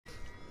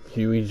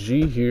Huey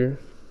G here.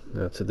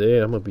 Now today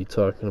I'm going to be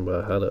talking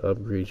about how to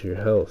upgrade your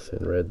health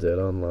in Red Dead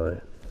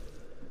Online.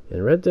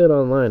 In Red Dead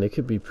Online, it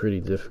could be pretty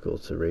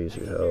difficult to raise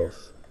your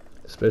health,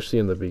 especially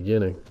in the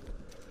beginning.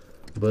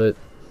 But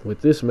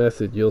with this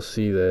method, you'll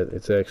see that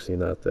it's actually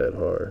not that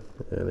hard,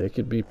 and it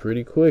could be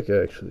pretty quick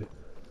actually.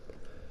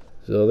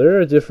 So there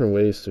are different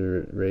ways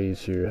to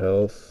raise your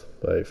health,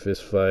 by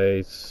fist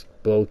fights,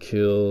 bow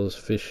kills,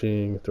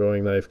 fishing,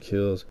 throwing knife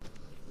kills.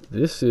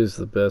 This is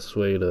the best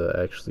way to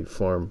actually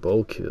farm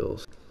bow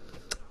kills.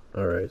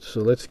 Alright, so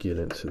let's get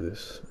into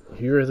this.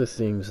 Here are the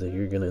things that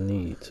you're going to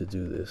need to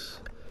do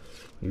this.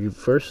 Your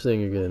first thing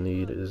you're going to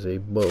need is a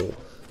bow.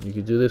 You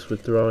could do this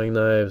with throwing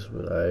knives,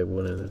 but I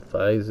wouldn't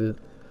advise it.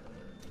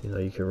 You know,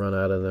 you can run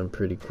out of them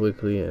pretty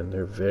quickly, and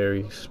they're very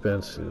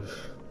expensive.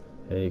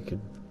 And you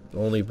could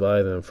only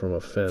buy them from a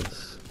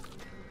fence.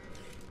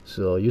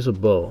 So use a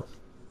bow.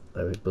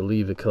 I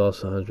believe it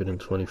costs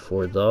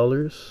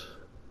 $124,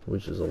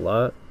 which is a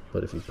lot.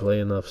 But if you play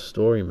enough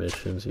story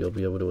missions, you'll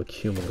be able to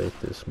accumulate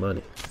this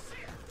money.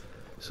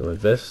 So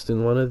invest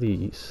in one of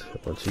these.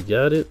 Once you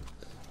got it,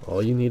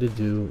 all you need to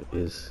do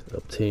is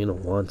obtain a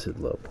wanted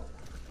level.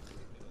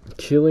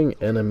 Killing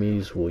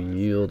enemies will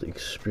yield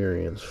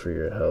experience for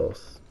your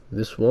health.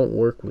 This won't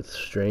work with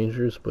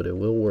strangers, but it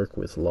will work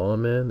with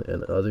lawmen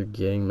and other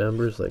gang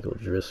members like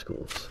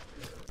O'Driscolls.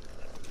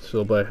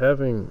 So by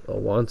having a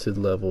wanted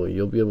level,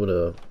 you'll be able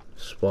to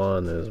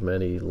spawn as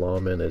many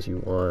lawmen as you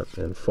want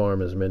and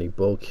farm as many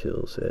bow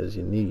kills as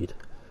you need.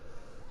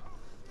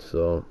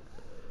 So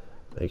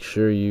make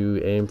sure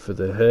you aim for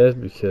the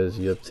head because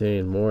you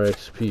obtain more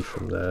XP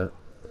from that.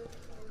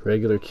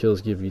 Regular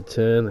kills give you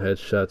 10,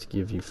 headshots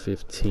give you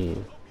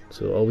 15.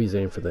 So always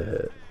aim for the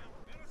head.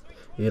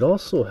 It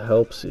also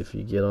helps if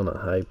you get on a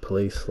high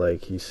place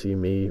like you see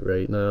me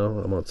right now.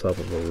 I'm on top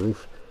of a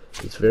roof.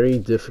 It's very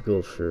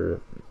difficult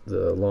for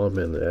the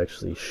lawmen to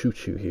actually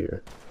shoot you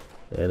here.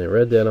 And in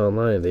Red Dead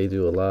Online, they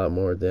do a lot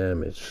more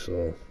damage,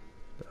 so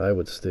I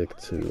would stick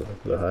to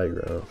the high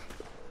ground.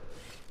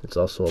 It's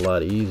also a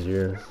lot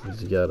easier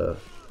because you got a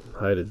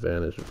height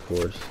advantage, of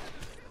course,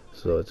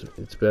 so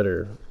it's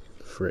better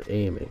for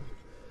aiming.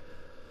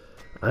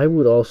 I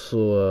would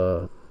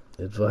also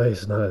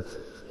advise not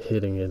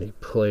hitting any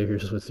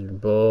players with your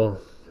bow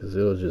because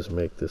it'll just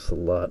make this a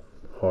lot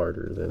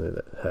harder than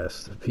it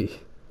has to be.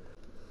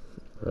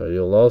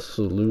 You'll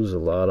also lose a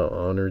lot of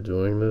honor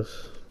doing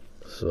this,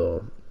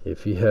 so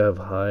if you have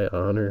high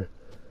honor,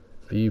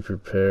 be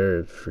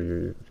prepared for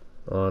your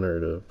honor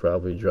to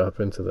probably drop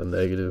into the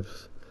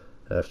negatives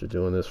after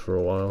doing this for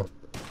a while.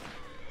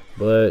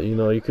 But, you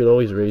know, you could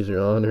always raise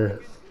your honor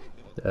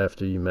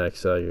after you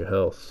max out your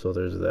health, so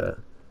there's that.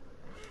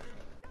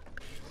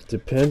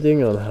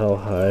 Depending on how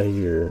high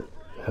your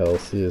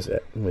health is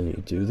when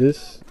you do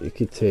this, it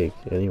could take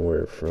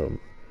anywhere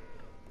from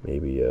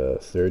maybe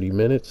 30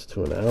 minutes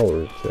to an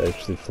hour to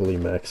actually fully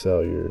max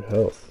out your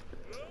health.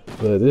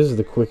 But this is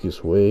the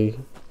quickest way,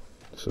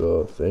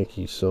 so thank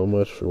you so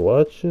much for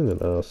watching,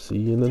 and I'll see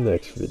you in the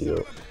next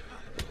video.